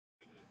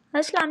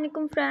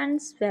Assalamualaikum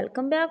friends,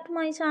 welcome back to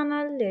my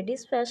channel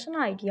Ladies Fashion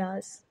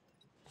Ideas.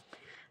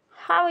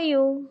 How are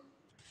you?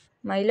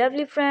 My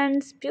lovely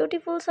friends,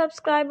 beautiful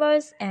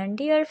subscribers and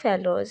dear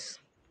fellows.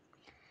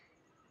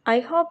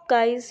 I hope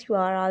guys you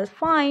are all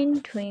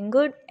fine, doing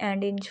good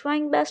and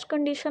enjoying best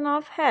condition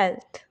of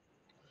health.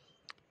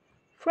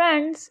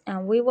 Friends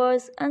and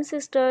viewers and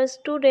sisters,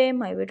 today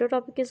my video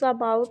topic is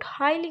about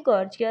highly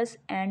gorgeous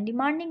and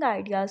demanding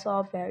ideas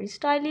of very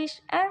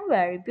stylish and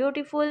very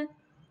beautiful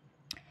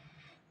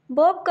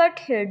bob cut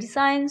hair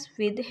designs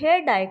with hair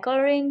dye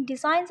coloring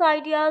designs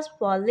ideas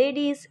for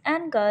ladies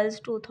and girls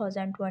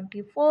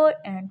 2024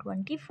 and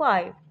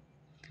 25.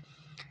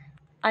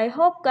 I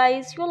hope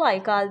guys you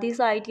like all these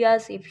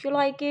ideas. If you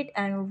like it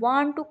and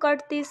want to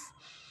cut this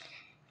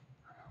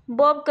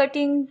bob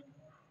cutting,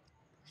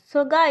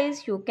 so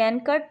guys you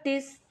can cut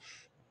this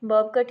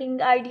bob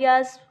cutting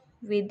ideas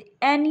with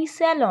any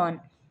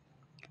salon.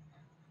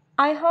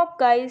 I hope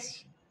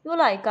guys you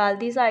like all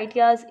these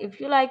ideas. If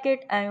you like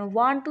it and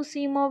want to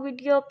see more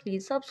video,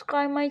 please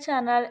subscribe my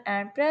channel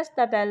and press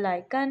the bell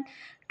icon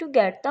to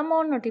get the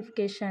more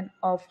notification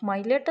of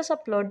my latest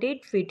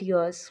uploaded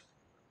videos.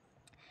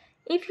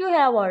 If you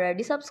have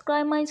already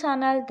subscribed my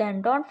channel,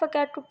 then don't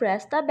forget to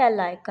press the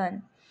bell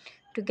icon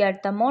to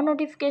get the more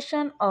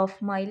notification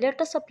of my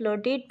latest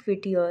uploaded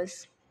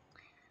videos.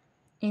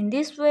 In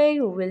this way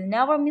you will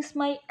never miss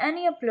my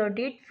any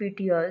uploaded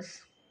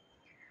videos.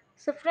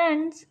 So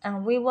friends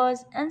and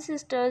viewers and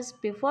sisters,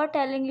 before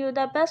telling you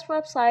the best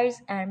websites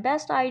and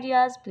best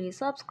ideas, please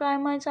subscribe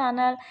my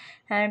channel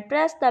and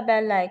press the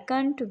bell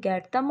icon to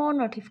get the more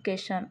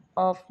notification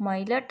of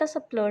my latest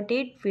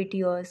uploaded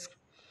videos.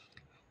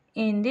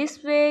 In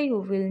this way you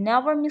will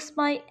never miss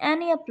my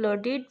any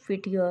uploaded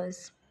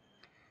videos.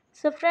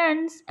 So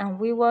friends and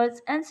viewers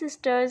and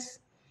sisters,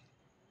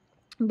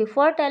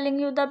 before telling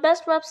you the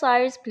best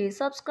websites, please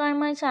subscribe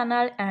my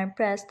channel and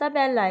press the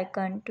bell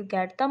icon to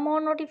get the more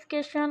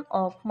notification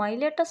of my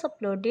latest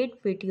uploaded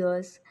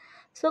videos.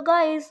 So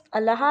guys,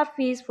 Allah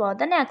Hafiz for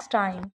the next time.